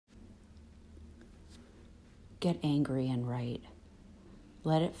Get angry and write.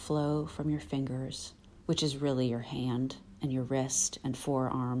 Let it flow from your fingers, which is really your hand and your wrist and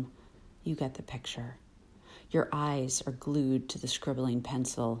forearm. You get the picture. Your eyes are glued to the scribbling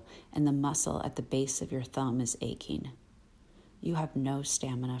pencil, and the muscle at the base of your thumb is aching. You have no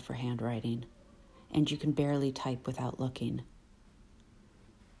stamina for handwriting, and you can barely type without looking.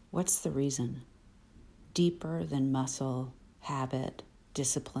 What's the reason? Deeper than muscle, habit,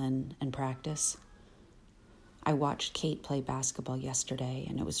 discipline, and practice? I watched Kate play basketball yesterday,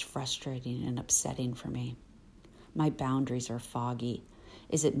 and it was frustrating and upsetting for me. My boundaries are foggy.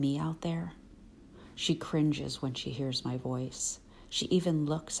 Is it me out there? She cringes when she hears my voice. She even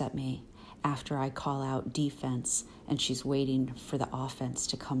looks at me after I call out defense, and she's waiting for the offense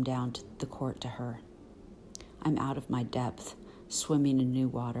to come down to the court to her. I'm out of my depth, swimming in new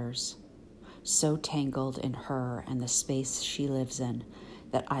waters, so tangled in her and the space she lives in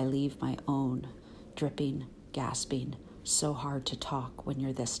that I leave my own, dripping, gasping, so hard to talk when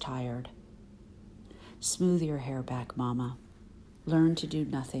you're this tired. Smooth your hair back, Mama. Learn to do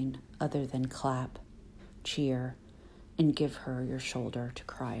nothing other than clap, cheer, and give her your shoulder to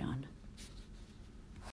cry on.